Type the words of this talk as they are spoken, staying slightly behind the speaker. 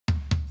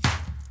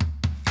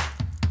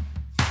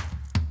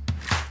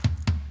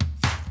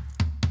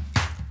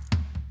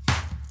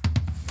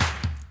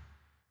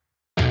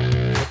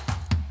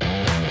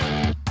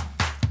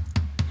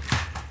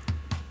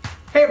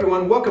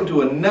everyone, welcome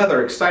to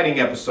another exciting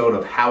episode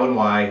of How and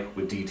Why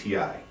with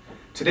DTI.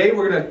 Today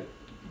we're going to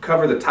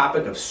cover the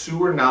topic of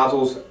sewer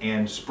nozzles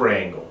and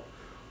spray angle.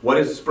 What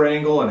is spray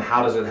angle and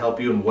how does it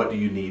help you and what do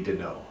you need to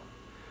know?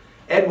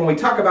 Ed, when we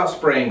talk about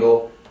spray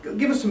angle,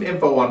 give us some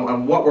info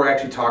on what we're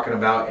actually talking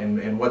about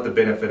and what the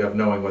benefit of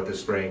knowing what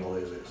this spray angle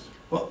is.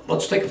 Well,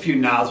 let's take a few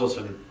nozzles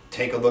and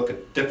take a look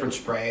at different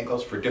spray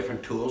angles for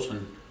different tools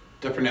and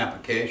different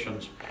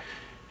applications.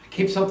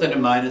 Keep something in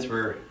mind as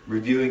we're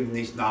reviewing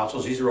these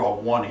nozzles. These are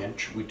all 1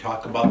 inch. We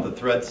talk about the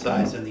thread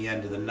size in the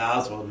end of the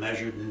nozzle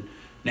measured in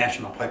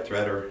National Pipe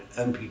Thread or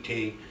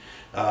NPT.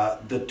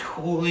 The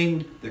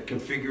tooling, the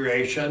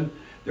configuration,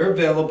 they're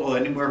available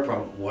anywhere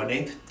from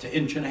 1/8 to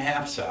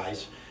 1.5 inch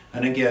size.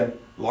 And again,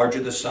 larger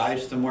the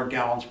size, the more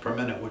gallons per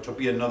minute, which will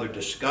be another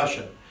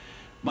discussion.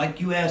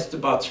 Mike, you asked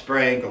about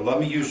spray angle.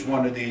 Let me use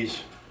one of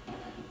these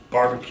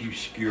barbecue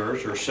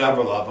skewers, or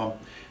several of them,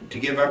 to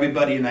give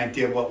everybody an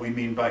idea of what we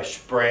mean by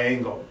spray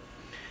angle.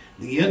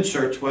 The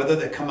inserts, whether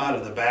they come out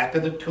of the back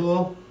of the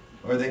tool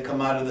or they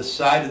come out of the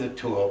side of the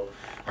tool,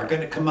 are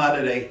going to come out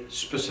at a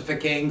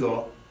specific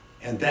angle,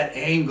 and that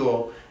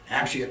angle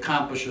actually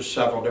accomplishes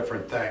several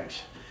different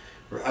things.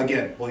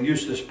 Again, we'll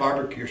use this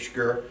barbecue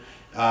skewer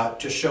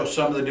to show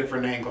some of the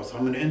different angles.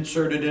 I'm going to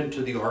insert it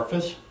into the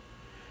orifice,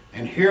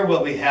 and here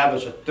what we have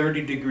is a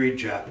 30-degree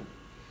jet.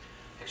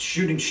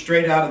 Shooting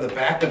straight out of the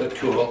back of the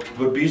tool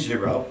would be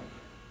 0.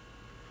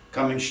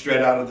 Coming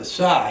straight out of the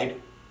side,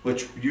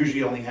 which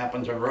usually only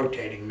happens on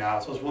rotating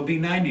nozzles, will be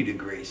 90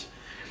 degrees.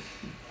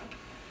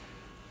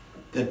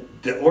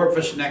 The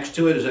orifice next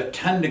to it is at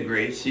 10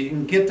 degrees, so you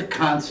can get the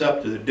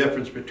concept of the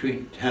difference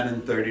between 10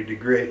 and 30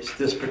 degrees.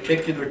 This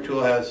particular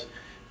tool has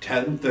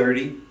 10,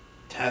 30,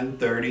 10,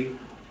 30,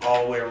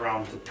 all the way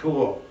around the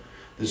tool.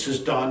 This is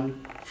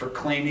done for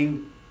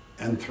cleaning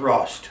and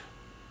thrust,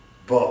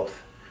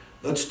 both.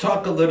 Let's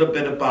talk a little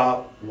bit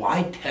about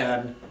why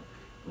 10,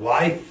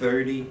 why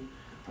 30,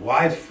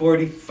 why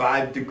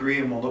 45 degree,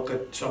 and we'll look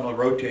at some of the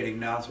rotating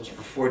nozzles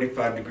for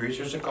 45 degrees.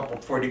 There's a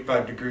couple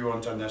 45 degree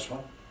ones on this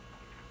one.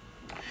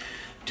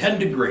 10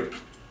 degree,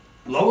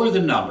 lower the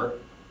number,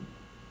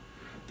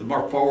 the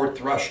more forward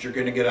thrust you're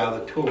going to get out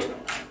of the tool.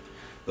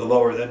 The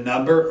lower the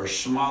number or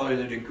smaller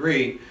the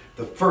degree,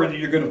 the further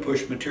you're going to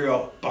push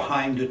material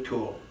behind the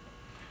tool.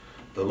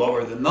 The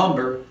lower the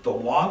number, the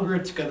longer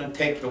it's going to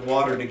take the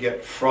water to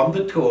get from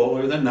the tool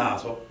or the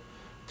nozzle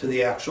to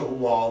the actual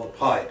wall of the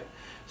pipe.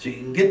 So you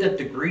can get that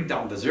degree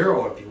down to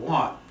 0 if you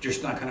want.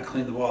 Just not going to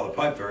clean the wall of the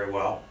pipe very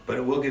well, but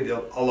it will give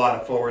you a lot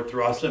of forward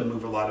thrust and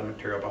move a lot of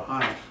material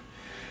behind.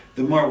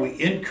 The more we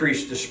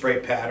increase the spray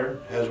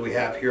pattern, as we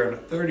have here on a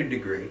 30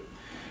 degree,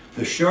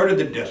 the shorter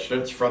the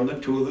distance from the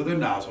tool or the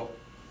nozzle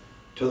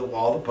to the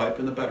wall of the pipe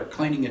and the better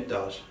cleaning it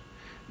does.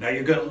 Now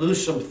you're going to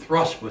lose some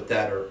thrust with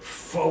that, or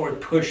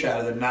forward push out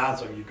of the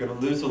nozzle. You're going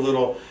to lose a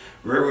little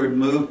rearward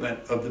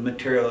movement of the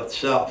material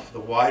itself. The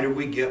wider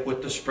we get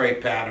with the spray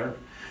pattern,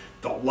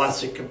 the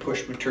less it can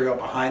push material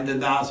behind the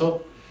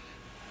nozzle,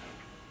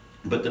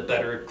 but the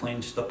better it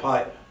cleans the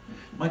pipe.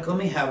 Mike, let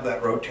me have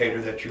that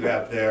rotator that you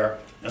have there,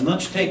 and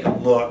let's take a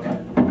look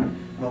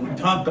when we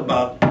talk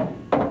about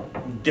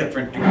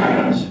different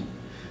degrees.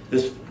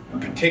 This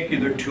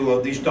particular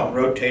tool, these don't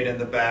rotate in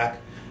the back.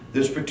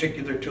 This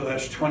particular tool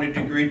has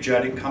 20-degree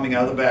jetting coming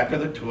out of the back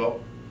of the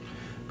tool,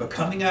 but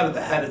coming out of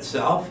the head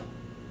itself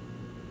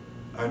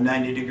are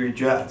 90-degree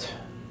jets.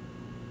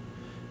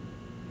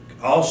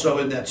 Also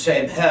in that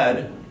same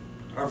head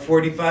are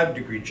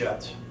 45-degree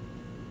jets.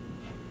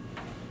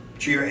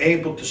 So you're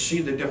able to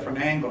see the different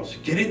angles.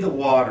 Getting the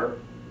water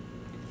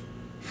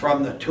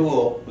from the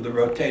tool with the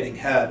rotating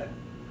head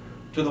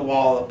to the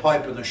wall of the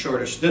pipe in the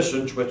shortest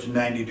distance, which is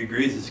 90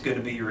 degrees, is going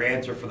to be your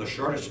answer for the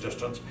shortest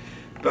distance.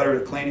 Better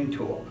the cleaning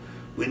tool.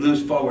 We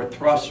lose forward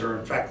thrust, or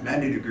in fact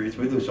 90 degrees,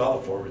 we lose all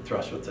the forward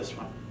thrust with this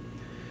one.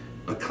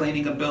 But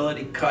cleaning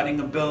ability, cutting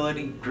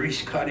ability,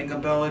 grease cutting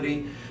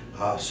ability,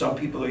 some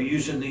people are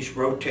using these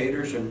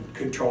rotators and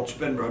controlled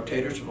spin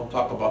rotators, and we'll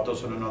talk about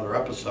those in another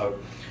episode.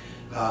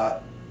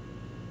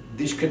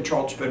 These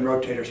controlled spin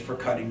rotators for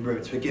cutting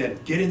roots. Again,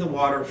 getting the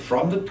water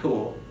from the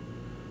tool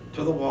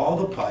to the wall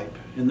of the pipe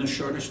in the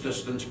shortest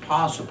distance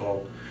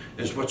possible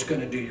is what's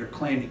going to do your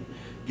cleaning.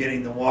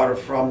 Getting the water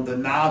from the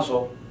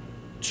nozzle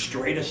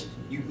straightest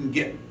you can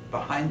get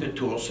behind the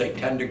tool, say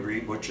 10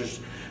 degree, which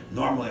is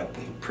normally a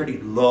pretty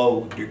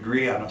low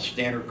degree on a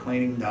standard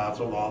cleaning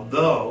nozzle,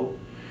 although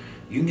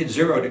you can get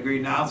 0-degree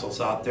nozzles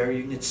out there.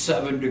 You can get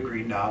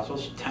 7-degree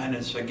nozzles. 10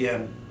 is,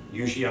 again,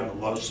 usually on the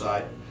low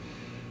side.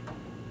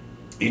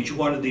 Each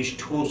one of these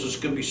tools is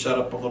going to be set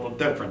up a little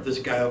different. This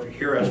guy over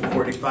here has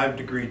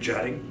 45-degree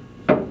jetting.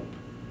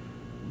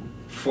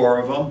 4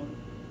 of them.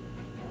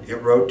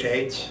 It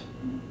rotates.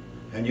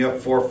 And you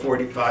have 4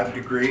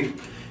 45-degree.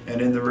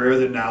 And in the rear of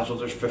the nozzle,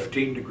 there's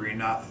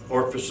 15-degree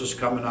orifices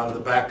coming out of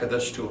the back of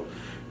this tool.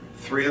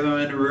 3 of them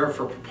in the rear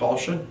for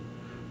propulsion.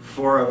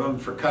 4 of them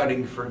for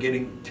cutting, for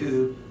getting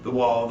to the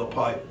wall of the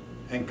pipe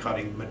and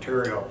cutting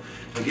material.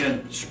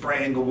 Again,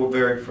 spray angle will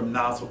vary from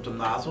nozzle to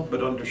nozzle,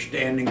 but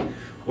understanding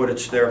what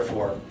it's there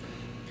for.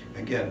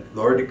 Again,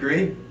 lower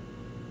degree,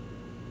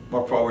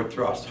 more forward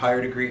thrust,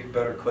 higher degree,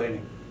 better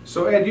cleaning.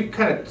 So Ed, you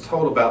kind of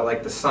told about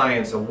like the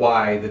science of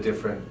why the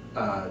different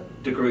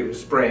degree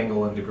spray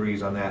angle and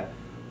degrees on that.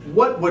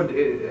 What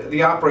would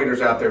the operators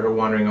out there who are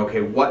wondering,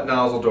 okay, what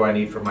nozzle do I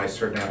need for my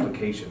certain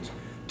applications?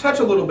 Touch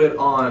a little bit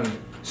on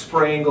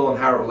spray angle and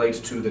how it relates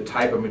to the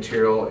type of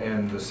material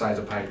and the size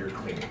of pipe you're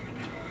cleaning.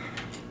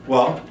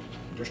 Well,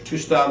 there's two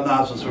style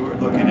nozzles that we're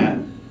looking at,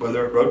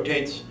 whether it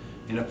rotates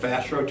in a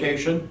fast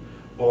rotation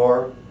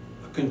or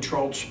a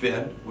controlled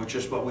spin, which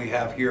is what we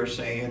have here,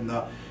 say in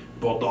the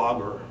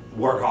Bulldog or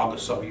Warthog,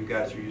 as some of you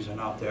guys are using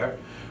out there,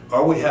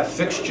 or we have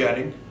fixed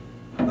jetting,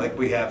 like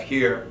we have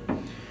here.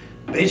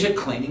 Basic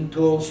cleaning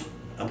tools,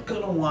 I'm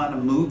going to want to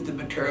move the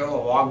material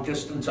a long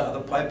distance out of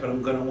the pipe, and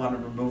I'm going to want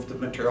to remove the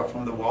material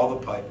from the wall of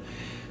the pipe.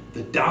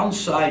 The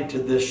downside to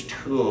this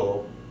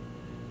tool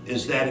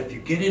is that if you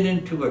get it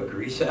into a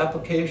grease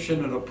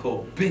application, it'll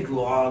pull big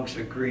logs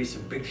of grease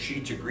and big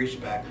sheets of grease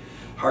back.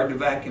 Hard to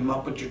vacuum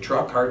up with your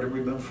truck, hard to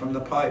remove from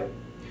the pipe.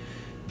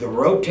 The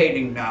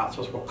rotating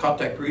nozzles will cut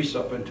that grease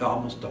up into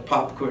almost a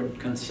popcorn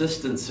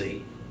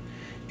consistency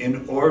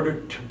in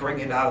order to bring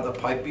it out of the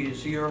pipe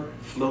easier,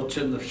 floats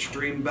in the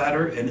stream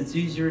better, and it's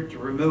easier to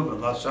remove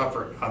and less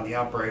effort on the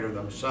operator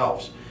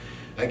themselves.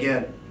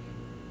 Again,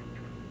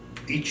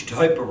 each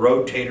type of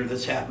rotator,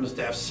 this happens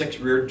to have 6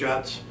 rear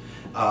jets,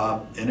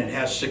 and it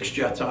has 6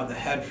 jets on the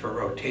head for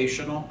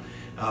rotational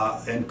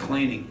and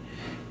cleaning.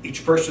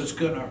 Each person's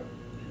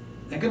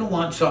they're gonna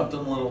want something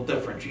a little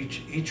different.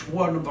 Each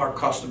one of our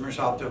customers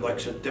out there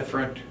likes a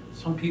different.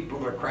 Some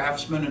people are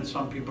craftsmen, and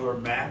some people are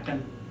Mac,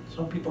 and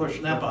some people are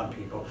Snap-on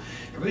people.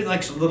 Everybody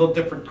likes a little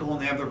different tool,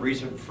 and they have the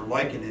reason for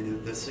liking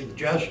it. The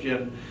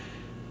suggestion,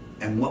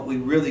 and what we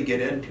really get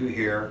into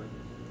here,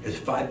 is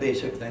 5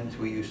 basic things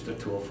we use the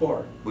tool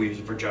for. We use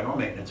it for general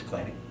maintenance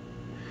cleaning.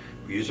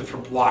 We use it for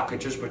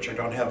blockages, which I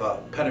don't have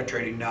a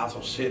penetrating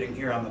nozzle sitting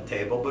here on the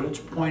table, but it's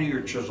pointy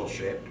or chisel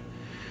shaped.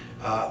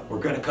 We're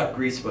going to cut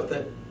grease with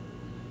it.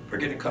 We're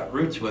going to cut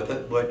roots with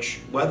it, which,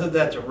 whether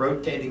that's a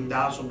rotating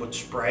nozzle with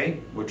spray,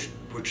 which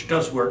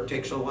does work,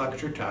 takes a little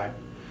extra time,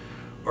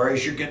 or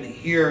as you're going to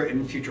hear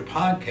in future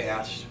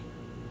podcasts,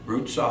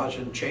 root saws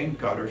and chain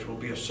cutters will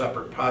be a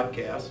separate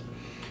podcast.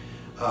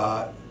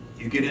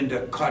 You get into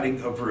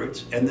cutting of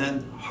roots, and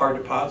then hard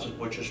deposit,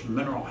 which is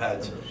mineral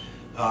heads,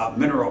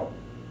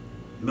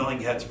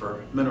 milling heads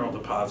for mineral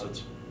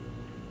deposits.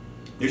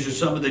 These are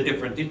some of the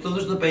different,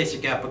 those are the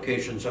basic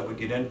applications that we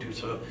get into.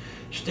 So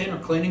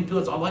standard cleaning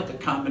tools, I like the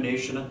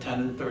combination of 10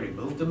 and 30.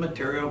 Move the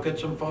material, get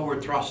some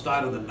forward thrust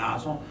out of the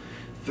nozzle,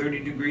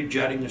 30-degree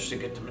jetting just to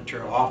get the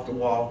material off the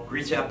wall.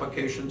 Grease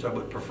applications, I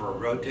would prefer a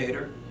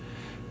rotator.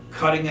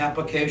 Cutting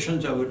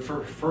applications, I would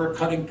prefer a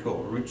cutting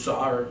tool, root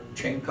saw or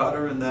chain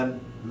cutter, and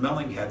then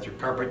milling heads or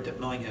carpet tip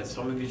milling heads.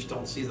 Some of you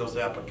don't see those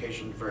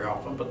applications very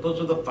often, but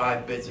those are the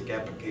 5 basic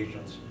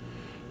applications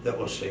that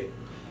we'll see.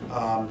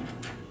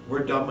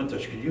 We're done with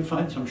this. Could you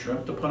find some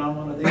shrimp to put on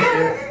one of these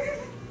here?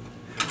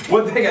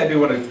 One thing I do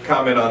want to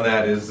comment on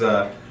that is,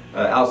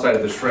 outside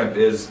of the shrimp,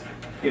 is,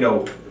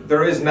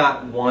 there is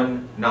not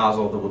one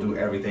nozzle that will do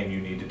everything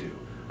you need to do.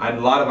 A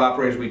lot of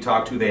operators we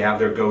talk to, they have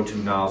their go-to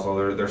nozzle,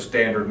 their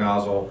standard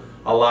nozzle.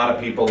 A lot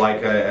of people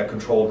like a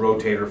controlled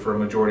rotator for a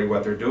majority of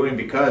what they're doing,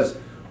 because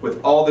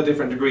with all the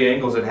different degree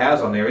angles it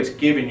has on there, it's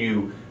giving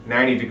you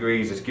 90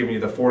 degrees, it's giving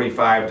you the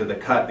 45 to the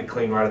cut, the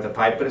clean right at the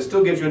pipe, but it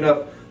still gives you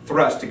enough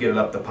thrust to get it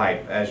up the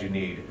pipe as you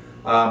need.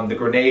 The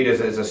Grenade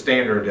is a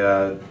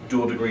standard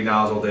dual degree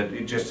nozzle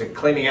that just a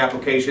cleaning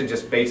application,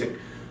 just basic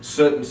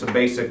soot and some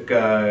basic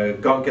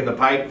gunk in the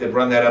pipe, that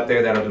run that up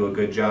there, that'll do a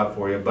good job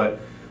for you.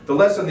 But the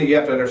lesson that you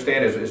have to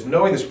understand is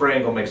knowing the spray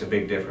angle makes a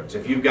big difference.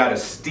 If you've got a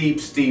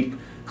steep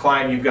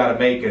climb you've got to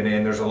make, and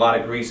there's a lot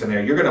of grease in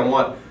there, you're going to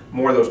want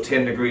more of those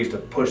 10 degrees to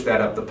push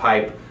that up the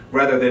pipe,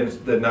 rather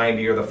than the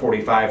 90 or the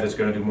 45 that's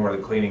going to do more of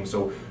the cleaning.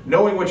 So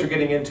knowing what you're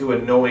getting into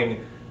and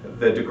knowing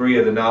the degree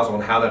of the nozzle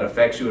and how that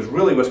affects you is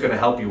really what's going to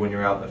help you when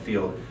you're out in the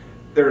field.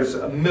 There's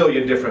a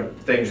million different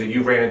things that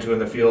you've ran into in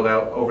the field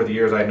out over the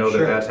years. I know that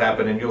that's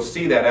happened, and you'll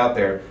see that out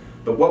there.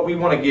 But what we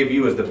want to give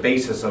you is the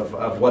basis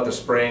of what the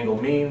spray angle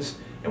means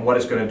and what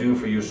it's going to do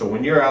for you. So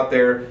when you're out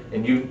there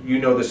and you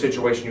know the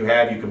situation you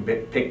have, you can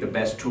pick the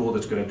best tool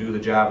that's going to do the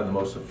job in the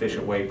most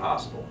efficient way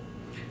possible.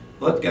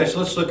 Guys,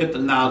 let's look at the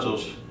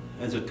nozzles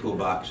as a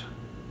toolbox.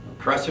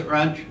 A crescent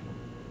wrench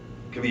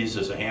can be used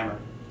as a hammer.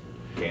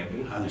 Can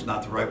be. It's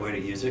not the right way to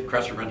use it.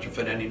 Crescent wrench will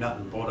fit any nut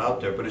and bolt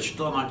out there, but it's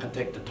still not going to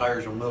take the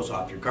tires and wheels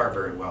off your car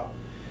very well.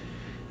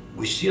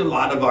 We see a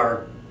lot of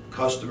our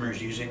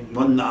customers using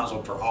one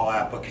nozzle for all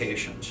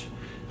applications.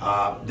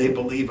 They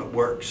believe it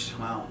works.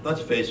 Well,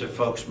 let's face it,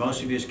 folks,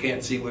 most of you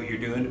can't see what you're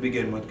doing to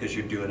begin with because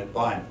you're doing it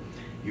blind.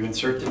 You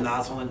insert the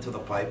nozzle into the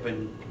pipe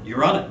and you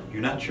run it.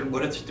 You're not sure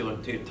what it's doing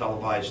until you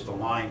televise the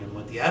line. And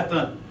with the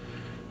advent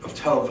of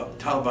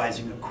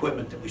televising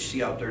equipment that we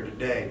see out there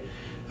today,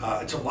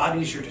 it's a lot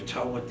easier to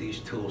tell what these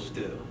tools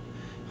do.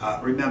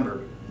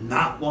 Remember,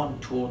 not one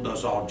tool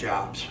does all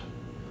jobs.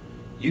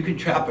 You can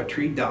chop a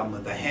tree down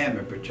with a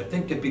hammer, but you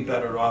think you'd be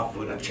better off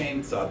with a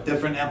chainsaw.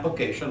 Different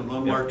application, a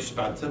little more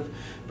expensive,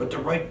 but the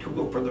right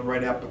tool for the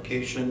right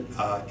application,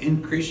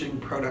 increasing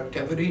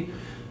productivity,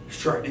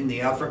 shortening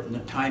the effort and the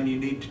time you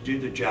need to do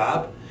the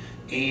job,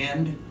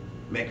 and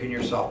making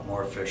yourself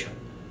more efficient.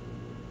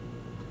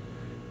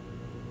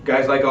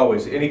 Guys, like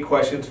always, any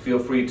questions, feel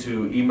free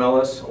to email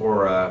us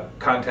or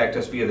contact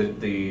us via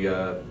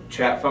the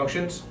chat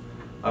functions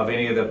of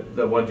any of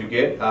the ones you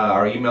get.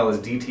 Our email is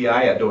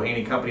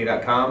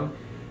dti@dohanycompany.com.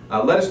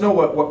 Let us know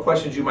what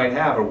questions you might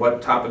have or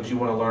what topics you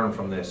want to learn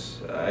from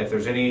this. If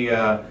there's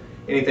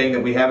anything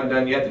that we haven't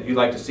done yet that you'd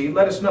like to see,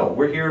 let us know.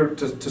 We're here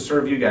to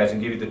serve you guys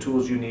and give you the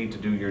tools you need to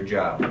do your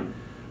job.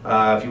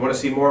 If you want to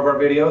see more of our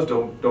videos,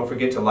 don't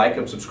forget to like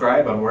and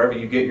subscribe on wherever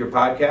you get your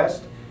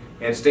podcast.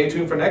 And stay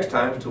tuned for next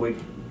time until we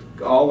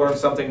all learn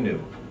something new.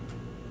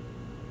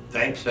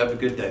 Thanks. Have a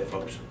good day,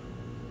 folks.